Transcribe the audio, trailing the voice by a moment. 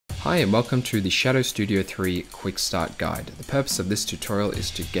Hi and welcome to the Shadow Studio 3 Quickstart Guide. The purpose of this tutorial is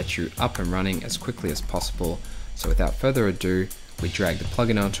to get you up and running as quickly as possible. So without further ado, we drag the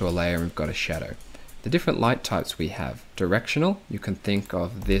plugin onto a layer and we've got a shadow. The different light types we have. Directional, you can think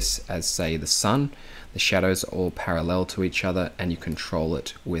of this as say the sun. The shadows are all parallel to each other and you control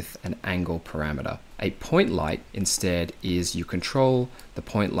it with an angle parameter. A point light instead is you control the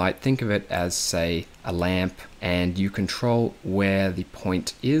point light, think of it as say a lamp, and you control where the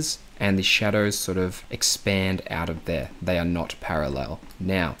point is and the shadows sort of expand out of there. They are not parallel.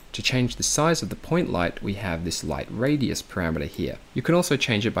 Now, to change the size of the point light, we have this light radius parameter here. You can also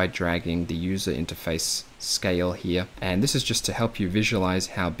change it by dragging the user interface scale here, and this is just to help you visualize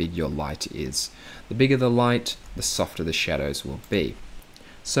how big your light is. The bigger the light, the softer the shadows will be.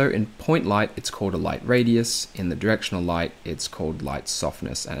 So in point light, it's called a light radius. In the directional light, it's called light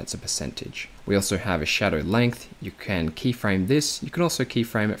softness, and it's a percentage. We also have a shadow length. You can keyframe this. You can also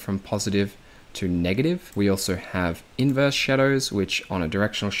keyframe it from positive to negative. We also have inverse shadows, which on a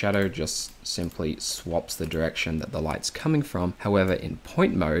directional shadow just simply swaps the direction that the light's coming from. However, in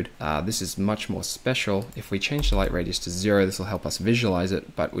point mode, this is much more special. If we change the light radius to 0, this will help us visualize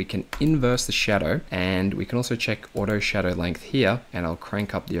it, but we can inverse the shadow, and we can also check auto shadow length here, and I'll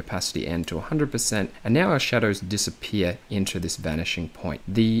crank up the opacity end to 100%, and now our shadows disappear into this vanishing point.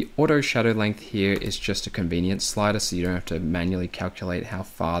 The auto shadow length here is just a convenience slider, so you don't have to manually calculate how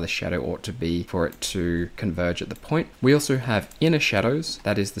far the shadow ought to be for it to converge at the point. We also have inner shadows.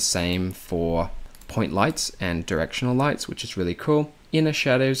 That is the same for point lights and directional lights, which is really cool. Inner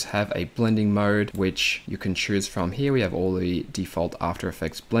shadows have a blending mode, which you can choose from here. We have all the default After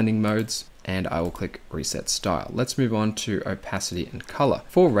Effects blending modes, and I will click Reset Style. Let's move on to opacity and color.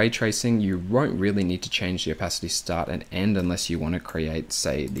 For ray tracing, you won't really need to change the opacity start and end unless you want to create,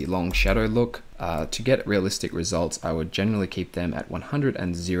 say, the long shadow look. To get realistic results, I would generally keep them at 100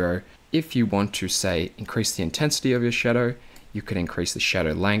 and 0. If you want to, say, increase the intensity of your shadow, you can increase the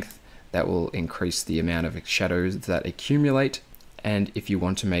shadow length. That will increase the amount of shadows that accumulate. And if you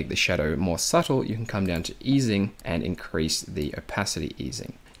want to make the shadow more subtle, you can come down to easing and increase the opacity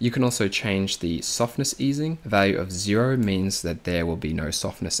easing. You can also change the softness easing. A value of 0 means that there will be no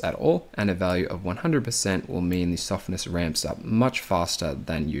softness at all, and a value of 100% will mean the softness ramps up much faster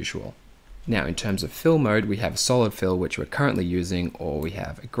than usual. Now, in terms of fill mode, we have a solid fill, which we're currently using, or we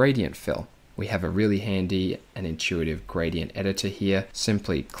have a gradient fill. We have a really handy and intuitive gradient editor here.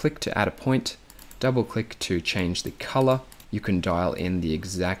 Simply click to add a point, double click to change the color. You can dial in the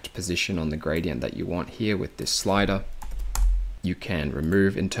exact position on the gradient that you want here with this slider. You can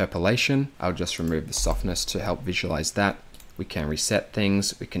remove interpolation. I'll just remove the softness to help visualize that. We can reset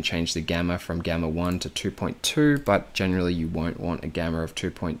things. We can change the gamma from gamma 1 to 2.2, but generally you won't want a gamma of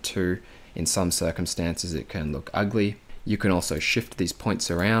 2.2. In some circumstances, it can look ugly. You can also shift these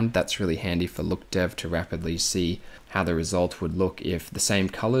points around. That's really handy for look dev to rapidly see how the result would look if the same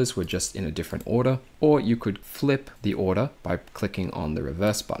colors were just in a different order, or you could flip the order by clicking on the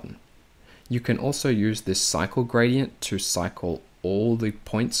reverse button. You can also use this cycle gradient to cycle all the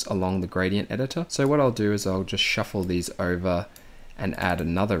points along the gradient editor. So what I'll do is I'll just shuffle these over and add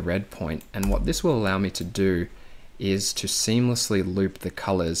another red point. And what this will allow me to do is to seamlessly loop the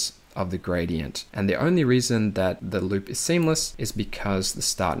colors of the gradient. And the only reason that the loop is seamless is because the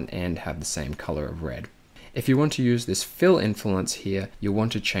start and end have the same color of red. If you want to use this fill influence here, you'll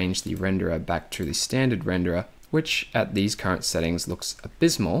want to change the renderer back to the standard renderer, which at these current settings looks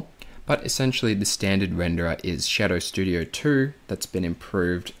abysmal. But essentially the standard renderer is Shadow Studio 2 that's been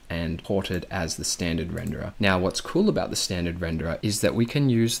improved and ported as the standard renderer. Now what's cool about the standard renderer is that we can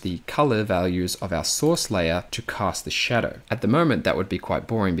use the color values of our source layer to cast the shadow. At the moment that would be quite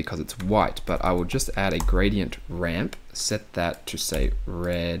boring because it's white, but I will just add a gradient ramp, set that to say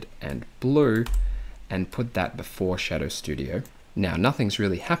red and blue, and put that before Shadow Studio. Now nothing's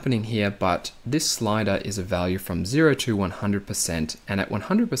really happening here, but this slider is a value from 0 to 100%, and at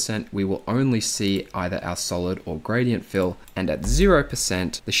 100% we will only see either our solid or gradient fill, and at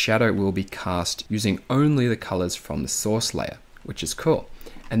 0% the shadow will be cast using only the colors from the source layer, which is cool.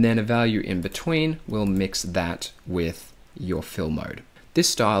 And then a value in between will mix that with your fill mode. This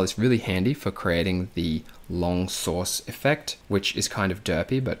style is really handy for creating the long source effect, which is kind of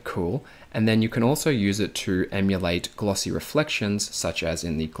derpy but cool. And then you can also use it to emulate glossy reflections, such as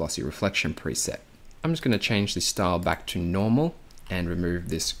in the glossy reflection preset. I'm just going to change the style back to normal and remove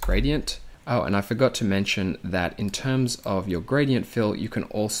this gradient. Oh, and I forgot to mention that in terms of your gradient fill, you can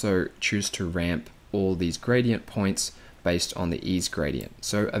also choose to ramp all these gradient points based on the ease gradient.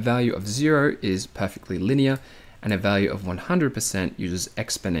 So a value of 0 is perfectly linear, and a value of 100% uses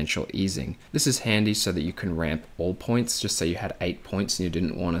exponential easing. This is handy so that you can ramp all points. Just say you had 8 points and you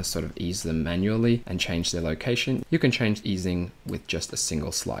didn't want to sort of ease them manually and change their location. You can change easing with just a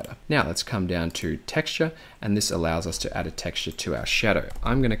single slider. Now let's come down to texture, and this allows us to add a texture to our shadow.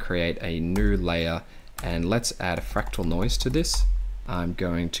 I'm going to create a new layer and let's add a fractal noise to this. I'm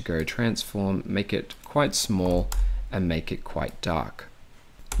going to go transform, make it quite small and make it quite dark.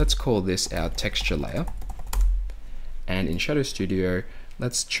 Let's call this our texture layer. And in Shadow Studio,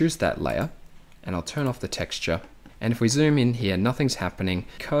 let's choose that layer and I'll turn off the texture. And if we zoom in here, nothing's happening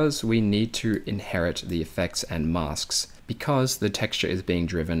because we need to inherit the effects and masks because the texture is being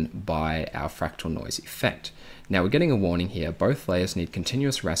driven by our fractal noise effect. Now we're getting a warning here. Both layers need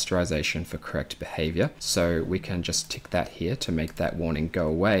continuous rasterization for correct behavior. So we can just tick that here to make that warning go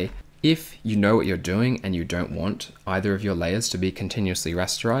away. If you know what you're doing and you don't want either of your layers to be continuously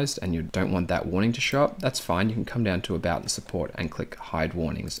rasterized and you don't want that warning to show up, that's fine. You can come down to About and Support and click Hide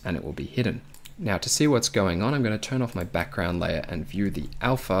Warnings and it will be hidden. Now to see what's going on, I'm going to turn off my background layer and view the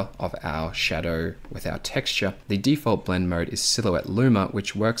alpha of our shadow with our texture. The default blend mode is Silhouette Luma,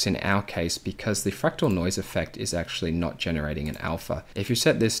 which works in our case because the fractal noise effect is actually not generating an alpha. If you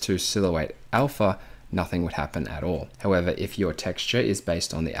set this to Silhouette Alpha, nothing would happen at all. However, if your texture is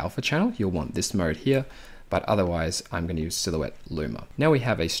based on the alpha channel, you'll want this mode here. But otherwise, I'm going to use Silhouette Luma. Now we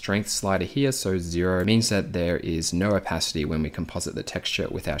have a strength slider here, so 0 means that there is no opacity when we composite the texture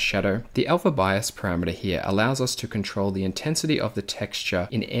with our shadow. The alpha bias parameter here allows us to control the intensity of the texture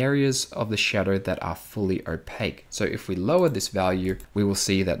in areas of the shadow that are fully opaque. So if we lower this value, we will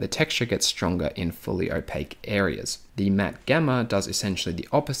see that the texture gets stronger in fully opaque areas. The matte gamma does essentially the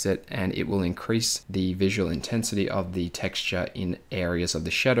opposite, and it will increase the visual intensity of the texture in areas of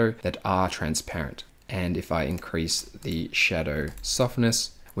the shadow that are transparent. And if I increase the shadow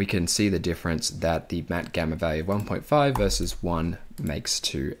softness, we can see the difference that the matte gamma value of 1.5 versus 1 makes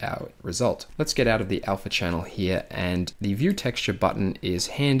to our result. Let's get out of the alpha channel here, and the view texture button is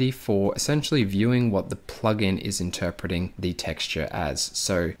handy for essentially viewing what the plugin is interpreting the texture as.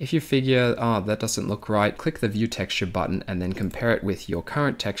 So if you figure, oh, that doesn't look right, click the view texture button and then compare it with your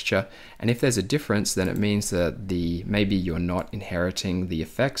current texture. And if there's a difference, then it means that maybe you're not inheriting the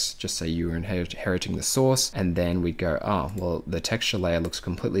effects, just say you were inheriting the source, and then we go, oh, well, the texture layer looks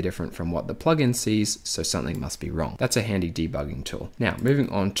completely different from what the plugin sees, so something must be wrong. That's a handy debugging tool. Now, moving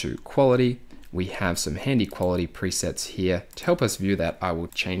on to quality, we have some handy quality presets here. To help us view that, I will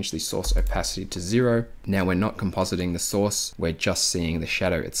change the source opacity to 0. Now we're not compositing the source, we're just seeing the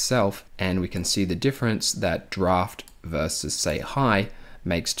shadow itself, and we can see the difference that draft versus say high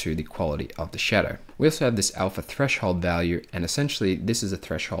makes to the quality of the shadow. We also have this alpha threshold value, and essentially this is a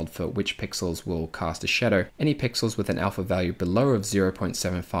threshold for which pixels will cast a shadow. Any pixels with an alpha value below of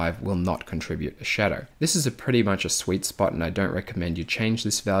 0.75 will not contribute a shadow. This is pretty much a sweet spot, and I don't recommend you change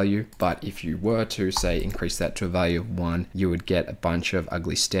this value, but if you were to say increase that to a value of 1, you would get a bunch of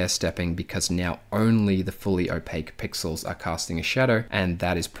ugly stair stepping because now only the fully opaque pixels are casting a shadow, and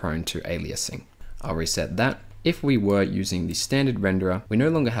that is prone to aliasing. I'll reset that. If we were using the standard renderer, we no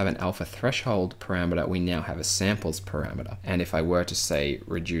longer have an alpha threshold parameter, we now have a samples parameter. And if I were to say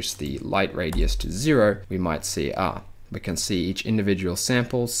reduce the light radius to 0, we might see, we can see each individual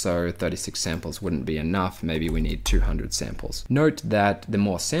sample, so 36 samples wouldn't be enough, maybe we need 200 samples. Note that the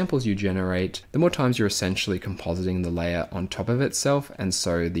more samples you generate, the more times you're essentially compositing the layer on top of itself, and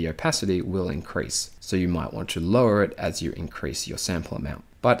so the opacity will increase. So you might want to lower it as you increase your sample amount.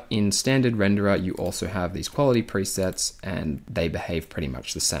 But in standard renderer, you also have these quality presets and they behave pretty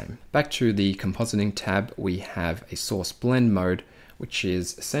much the same. Back to the compositing tab, we have a source blend mode, which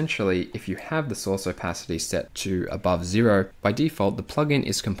is essentially if you have the source opacity set to above 0, by default, the plugin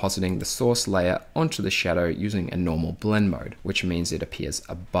is compositing the source layer onto the shadow using a normal blend mode, which means it appears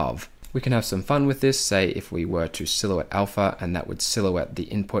above. We can have some fun with this, say if we were to silhouette alpha, and that would silhouette the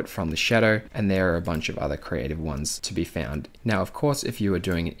input from the shadow, and there are a bunch of other creative ones to be found. Now, of course, if you were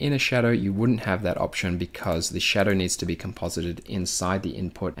doing an inner shadow, you wouldn't have that option because the shadow needs to be composited inside the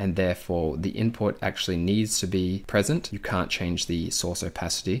input, and therefore the input actually needs to be present. You can't change the source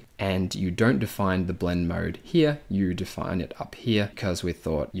opacity, and you don't define the blend mode here, you define it up here, because we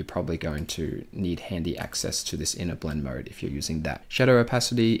thought you're probably going to need handy access to this inner blend mode if you're using that. Shadow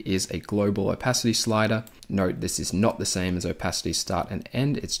opacity is a global opacity slider. Note this is not the same as opacity start and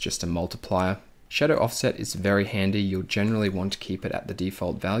end, it's just a multiplier. Shadow offset is very handy. You'll generally want to keep it at the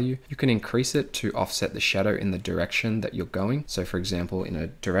default value. You can increase it to offset the shadow in the direction that you're going. So for example, in a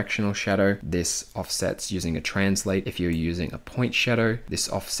directional shadow, this offsets using a translate. If you're using a point shadow, this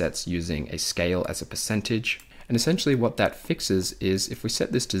offsets using a scale as a percentage. And essentially what that fixes is if we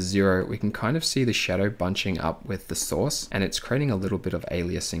set this to 0, we can kind of see the shadow bunching up with the source, and it's creating a little bit of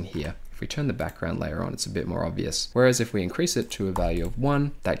aliasing here. If we turn the background layer on, it's a bit more obvious. Whereas if we increase it to a value of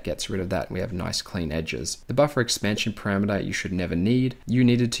 1, that gets rid of that and we have nice clean edges. The buffer expansion parameter you should never need. You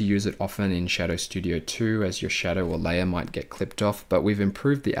needed to use it often in Shadow Studio 2 as your shadow or layer might get clipped off, but we've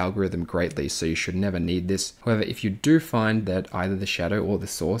improved the algorithm greatly, so you should never need this. However, if you do find that either the shadow or the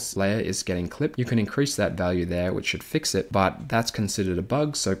source layer is getting clipped, you can increase that value there, which should fix it, but that's considered a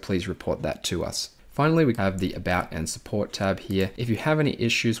bug, so please report that to us. Finally, we have the About and Support tab here. If you have any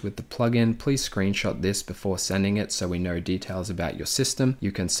issues with the plugin, please screenshot this before sending it so we know details about your system.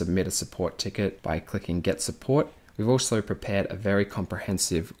 You can submit a support ticket by clicking Get Support. We've also prepared a very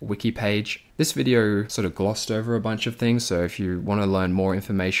comprehensive wiki page. This video sort of glossed over a bunch of things, so if you want to learn more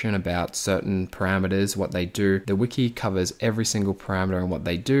information about certain parameters, what they do, the wiki covers every single parameter and what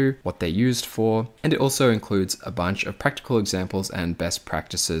they do, what they're used for, and it also includes a bunch of practical examples and best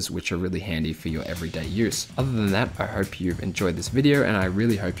practices which are really handy for your everyday use. Other than that, I hope you've enjoyed this video and I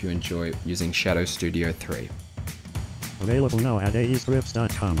really hope you enjoy using Shadow Studio 3. Available now at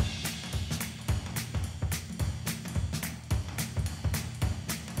aescripts.com.